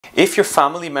If your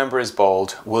family member is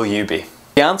bald, will you be?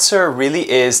 The answer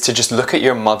really is to just look at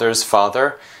your mother's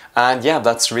father, and yeah,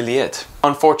 that's really it.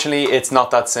 Unfortunately, it's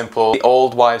not that simple. The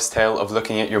old wives' tale of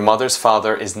looking at your mother's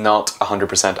father is not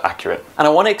 100% accurate. And I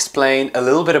want to explain a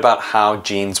little bit about how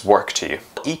genes work to you.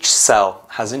 Each cell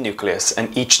has a nucleus,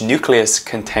 and each nucleus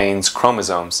contains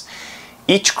chromosomes.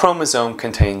 Each chromosome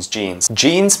contains genes.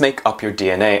 Genes make up your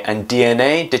DNA, and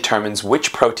DNA determines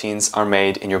which proteins are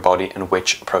made in your body and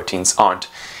which proteins aren't.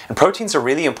 And proteins are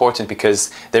really important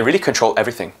because they really control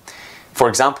everything. For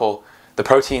example, the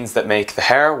proteins that make the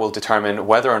hair will determine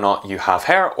whether or not you have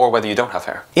hair or whether you don't have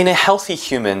hair. In a healthy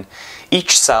human,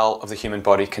 each cell of the human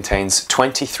body contains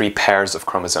 23 pairs of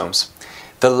chromosomes.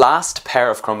 The last pair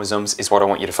of chromosomes is what I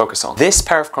want you to focus on. This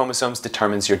pair of chromosomes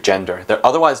determines your gender. They're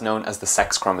otherwise known as the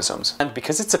sex chromosomes. And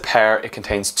because it's a pair, it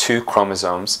contains two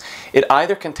chromosomes. It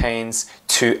either contains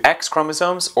two X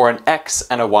chromosomes or an X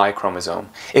and a Y chromosome.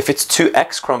 If it's two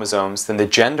X chromosomes, then the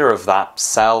gender of that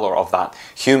cell or of that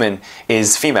human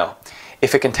is female.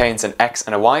 If it contains an X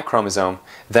and a Y chromosome,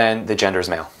 then the gender is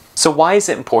male. So why is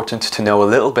it important to know a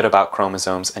little bit about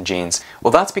chromosomes and genes?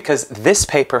 Well, that's because this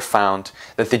paper found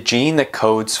that the gene that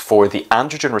codes for the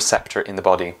androgen receptor in the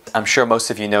body, I'm sure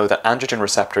most of you know that androgen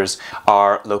receptors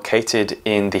are located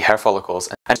in the hair follicles,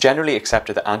 and it's generally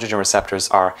accepted that androgen receptors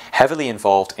are heavily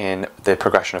involved in the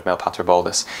progression of male pattern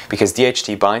baldness because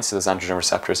DHT binds to those androgen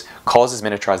receptors, causes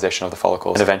miniaturization of the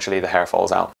follicles, and eventually the hair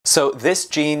falls out. So this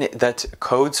gene that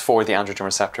codes for the androgen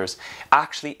receptors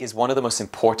actually is one of the most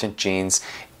important genes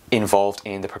involved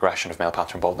in the progression of male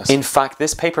pattern baldness. In fact,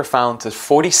 this paper found that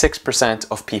 46%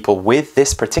 of people with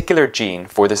this particular gene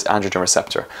for this androgen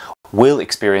receptor will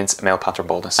experience male pattern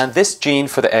baldness. And this gene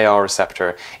for the AR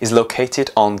receptor is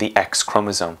located on the X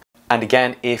chromosome. And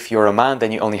again, if you're a man,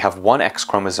 then you only have one X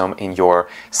chromosome in your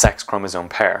sex chromosome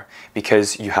pair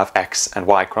because you have X and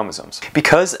Y chromosomes.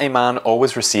 Because a man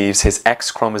always receives his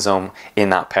X chromosome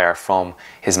in that pair from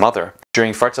his mother,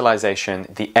 during fertilization,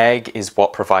 the egg is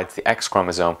what provides the X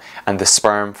chromosome and the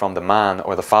sperm from the man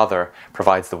or the father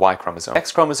provides the Y chromosome. The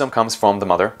X chromosome comes from the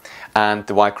mother and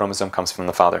the Y chromosome comes from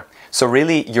the father. So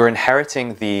really, you're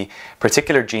inheriting the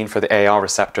particular gene for the AR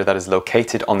receptor that is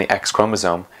located on the X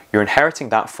chromosome. You're inheriting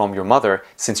that from your mother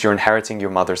since you're inheriting your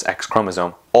mother's X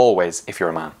chromosome, always if you're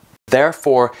a man.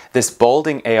 Therefore, this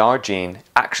balding AR gene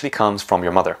actually comes from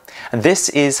your mother. And this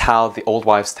is how the old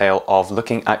wives' tale of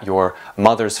looking at your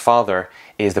mother's father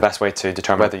is the best way to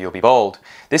determine whether you'll be bald.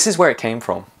 This is where it came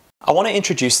from. I want to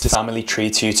introduce the family tree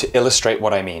to you to illustrate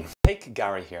what I mean. Take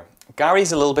Gary here.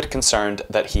 Gary's a little bit concerned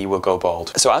that he will go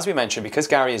bald. So as we mentioned, because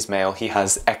Gary is male, he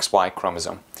has XY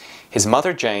chromosome. His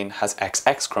mother Jane has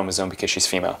XX chromosome because she's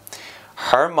female.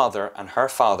 Her mother and her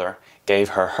father gave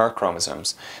her her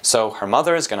chromosomes. So her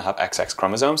mother is going to have XX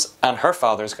chromosomes and her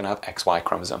father is going to have XY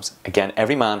chromosomes. Again,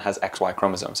 every man has XY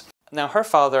chromosomes. Now her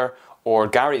father or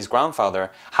Gary's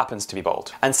grandfather happens to be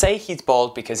bald. And say he's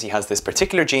bald because he has this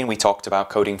particular gene we talked about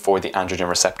coding for the androgen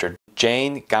receptor.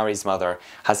 Jane, Gary's mother,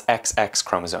 has XX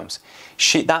chromosomes.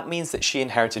 That means that she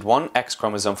inherited one X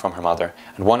chromosome from her mother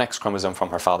and one X chromosome from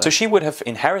her father. So she would have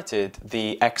inherited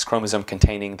the X chromosome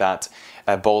containing that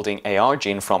balding AR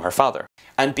gene from her father.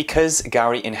 And because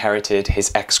Gary inherited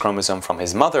his X chromosome from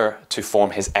his mother to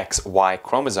form his XY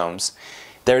chromosomes,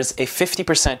 there's a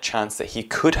 50% chance that he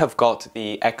could have got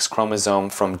the X chromosome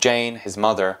from Jane, his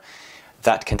mother,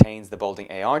 that contains the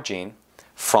balding AR gene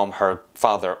from her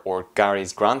father or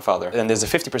Gary's grandfather. And there's a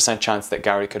 50% chance that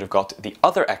Gary could have got the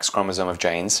other X chromosome of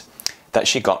Jane's that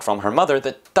she got from her mother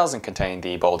that doesn't contain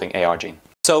the balding AR gene.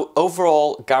 So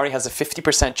overall, Gary has a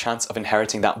 50% chance of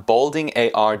inheriting that balding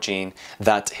AR gene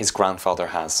that his grandfather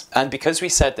has. And because we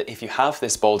said that if you have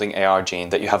this balding AR gene,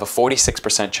 that you have a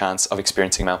 46% chance of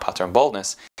experiencing male pattern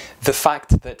baldness, the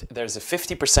fact that there's a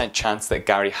 50% chance that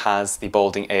Gary has the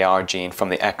balding AR gene from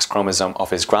the X chromosome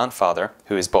of his grandfather,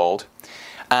 who is bald,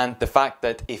 and the fact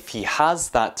that if he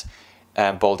has that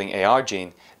balding AR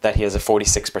gene, that he has a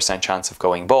 46% chance of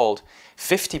going bald,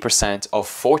 50% of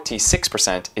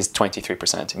 46% is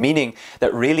 23%, meaning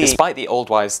that really, despite the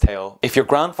old wives' tale, if your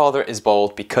grandfather is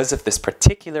bald because of this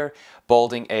particular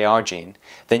balding AR gene,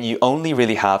 then you only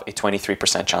really have a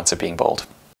 23% chance of being bald.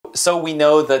 So we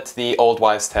know that the old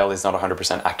wives' tale is not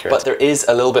 100% accurate, but there is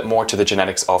a little bit more to the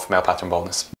genetics of male pattern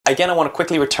baldness. Again, I want to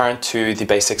quickly return to the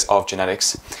basics of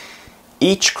genetics.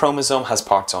 Each chromosome has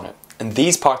parts on it, and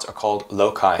these parts are called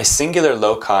loci. A singular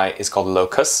loci is called a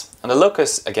locus, and a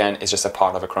locus, again, is just a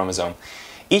part of a chromosome.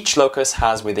 Each locus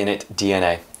has within it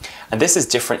DNA, and this is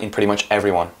different in pretty much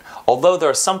everyone. Although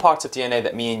there are some parts of DNA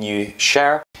that me and you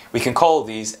share, we can call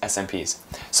these SNPs.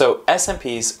 So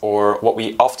SNPs, or what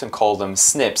we often call them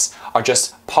SNPs, are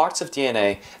just parts of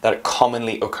DNA that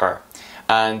commonly occur.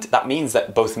 And that means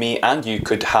that both me and you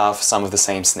could have some of the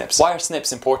same SNPs. Why are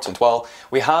SNPs important? Well,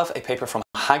 we have a paper from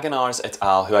Hagenars et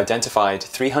al. Who identified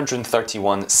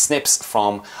 331 SNPs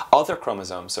from other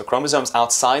chromosomes, so chromosomes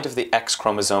outside of the X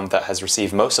chromosome that has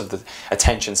received most of the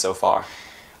attention so far.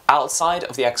 Outside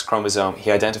of the X chromosome,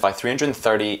 he identified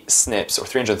 330 SNPs, or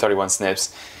 331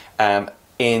 SNPs,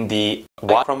 in the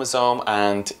Y chromosome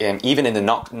and even in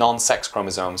the non-sex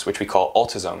chromosomes, which we call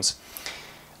autosomes.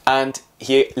 And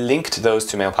he linked those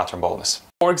to male pattern baldness.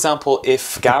 For example,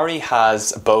 if Gary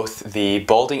has both the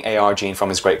balding AR gene from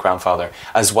his great-grandfather,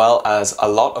 as well as a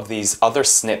lot of these other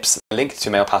SNPs linked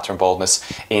to male pattern baldness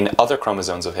in other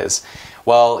chromosomes of his,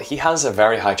 well, he has a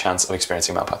very high chance of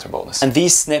experiencing male pattern baldness. And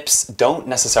these SNPs don't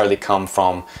necessarily come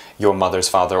from your mother's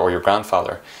father or your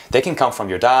grandfather. They can come from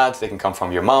your dad, they can come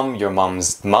from your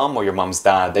mom's mum, or your mum's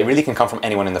dad. They really can come from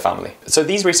anyone in the family. So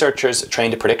these researchers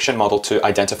trained a prediction model to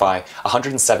identify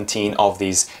 117 of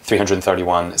these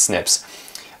 331 SNPs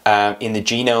in the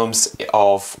genomes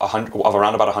of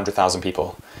around about 100,000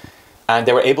 people. And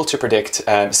they were able to predict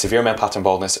severe male pattern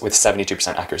baldness with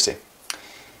 72% accuracy.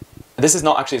 This is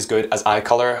not actually as good as eye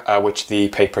color, which the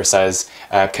paper says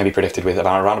can be predicted with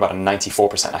around about a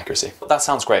 94% accuracy. That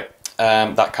sounds great.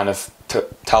 That kind of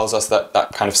tells us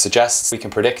that kind of suggests we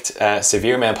can predict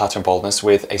severe male pattern baldness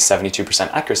with a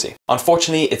 72% accuracy.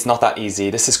 Unfortunately, it's not that easy.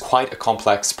 This is quite a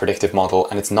complex predictive model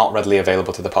and it's not readily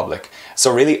available to the public.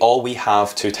 So really all we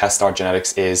have to test our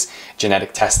genetics is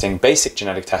genetic testing, basic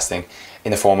genetic testing, in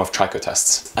the form of tricho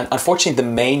tests. And unfortunately, the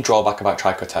main drawback about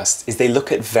tricho tests is they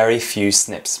look at very few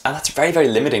SNPs. And that's very, very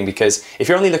limiting, because if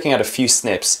you're only looking at a few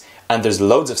SNPs and there's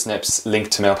loads of SNPs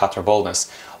linked to male pattern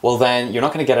baldness, well then you're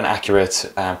not going to get an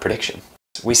accurate prediction.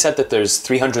 We said that there's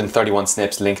 331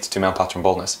 SNPs linked to male pattern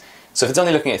baldness. So if it's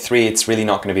only looking at 3, it's really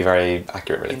not going to be very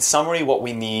accurate, really. In summary, what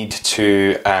we need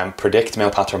to predict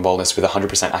male pattern baldness with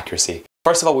 100% accuracy.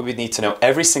 First of all, we would need to know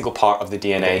every single part of the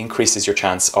DNA increases your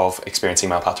chance of experiencing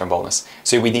male pattern baldness.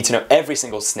 So we need to know every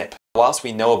single SNP. Whilst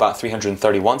we know about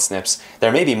 331 SNPs,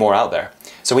 there may be more out there.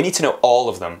 So we need to know all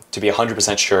of them to be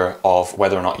 100% sure of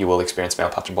whether or not you will experience male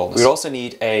pattern baldness. We would also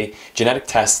need a genetic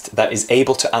test that is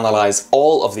able to analyze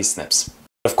all of these SNPs.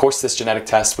 Of course, this genetic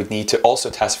test would need to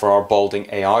also test for our balding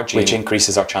AR gene, which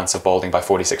increases our chance of balding by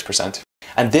 46%.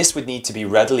 And this would need to be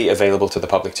readily available to the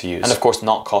public to use, and of course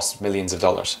not cost millions of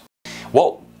dollars.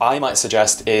 What I might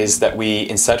suggest is that we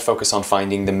instead focus on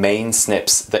finding the main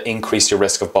SNPs that increase your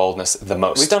risk of baldness the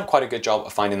most. We've done quite a good job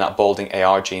of finding that balding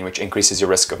AR gene, which increases your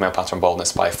risk of male pattern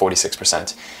baldness by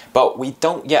 46%. But we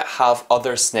don't yet have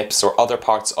other SNPs or other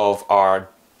parts of our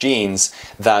genes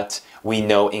that we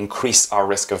know increase our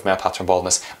risk of male pattern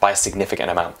baldness by a significant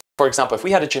amount. For example, if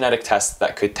we had a genetic test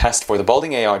that could test for the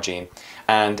balding AR gene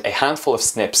and a handful of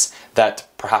SNPs that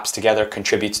perhaps together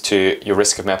contribute to your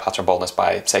risk of male pattern baldness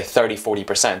by, say,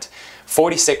 30–40%,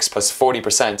 46 plus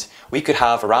 40%, we could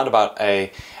have around about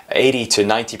a 80 to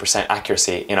 90%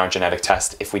 accuracy in our genetic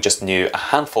test if we just knew a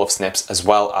handful of SNPs as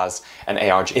well as an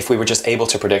AR gene. If we were just able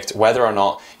to predict whether or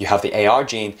not you have the AR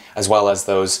gene as well as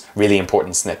those really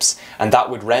important SNPs. And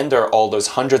that would render all those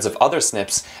hundreds of other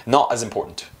SNPs not as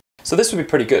important. So this would be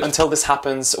pretty good. Until this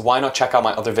happens, why not check out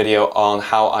my other video on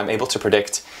how I'm able to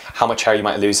predict how much hair you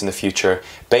might lose in the future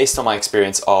based on my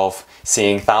experience of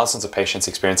seeing thousands of patients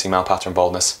experiencing male pattern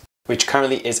baldness, which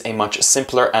currently is a much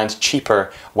simpler and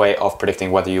cheaper way of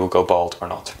predicting whether you will go bald or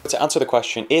not. To answer the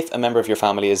question, if a member of your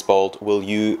family is bald, will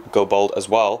you go bald as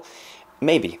well?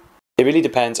 Maybe. It really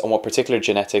depends on what particular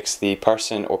genetics the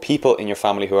person or people in your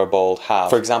family who are bald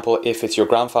have. For example, if it's your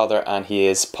grandfather and he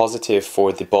is positive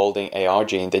for the balding AR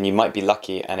gene, then you might be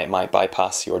lucky and it might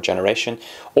bypass your generation,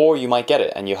 or you might get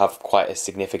it and you have quite a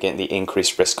significantly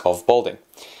increased risk of balding.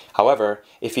 However,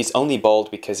 if he's only bald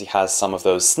because he has some of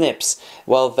those SNPs,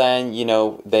 well then, you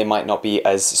know, they might not be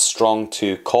as strong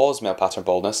to cause male pattern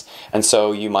baldness, and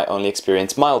so you might only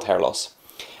experience mild hair loss.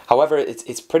 However,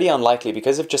 it's pretty unlikely,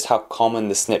 because of just how common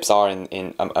the SNPs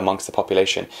are amongst the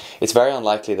population, it's very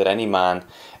unlikely that any man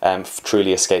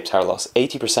truly escapes hair loss.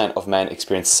 80% of men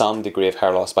experience some degree of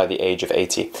hair loss by the age of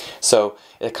 80. So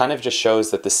it kind of just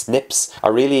shows that the SNPs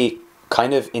are really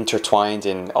kind of intertwined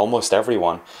in almost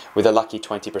everyone, with a lucky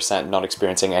 20% not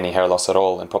experiencing any hair loss at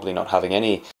all and probably not having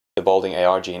any the balding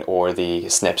AR gene or the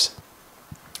SNPs.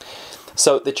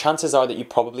 So the chances are that you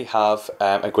probably have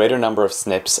a greater number of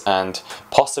SNPs and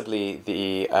possibly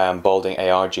the balding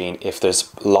AR gene if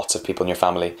there's lots of people in your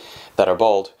family that are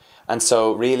bald. And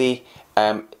so really,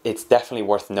 It's definitely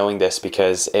worth knowing this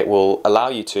because it will allow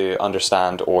you to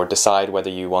understand or decide whether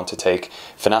you want to take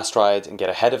finasteride and get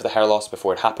ahead of the hair loss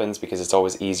before it happens, because it's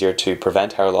always easier to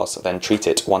prevent hair loss than treat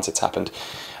it once it's happened.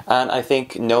 And I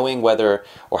think knowing whether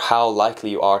or how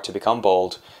likely you are to become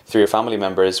bald through your family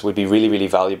members would be really, really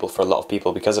valuable for a lot of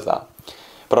people because of that.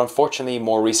 But unfortunately,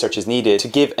 more research is needed to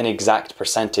give an exact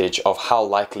percentage of how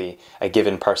likely a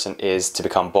given person is to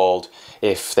become bald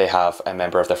if they have a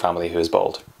member of their family who is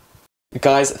bald.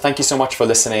 Guys, thank you so much for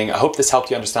listening. I hope this helped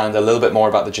you understand a little bit more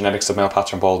about the genetics of male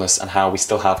pattern baldness and how we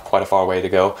still have quite a far way to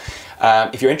go.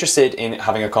 If you're interested in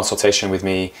having a consultation with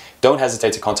me, don't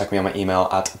hesitate to contact me on my email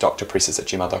at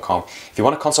drparissis@gmail.com. If you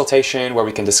want a consultation where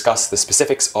we can discuss the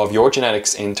specifics of your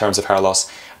genetics in terms of hair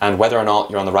loss and whether or not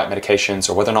you're on the right medications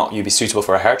or whether or not you'd be suitable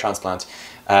for a hair transplant,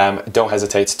 don't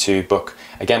hesitate to book,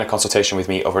 again, a consultation with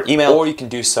me over email, or you can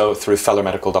do so through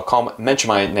fellermedical.com. Mention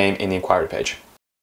my name in the inquiry page.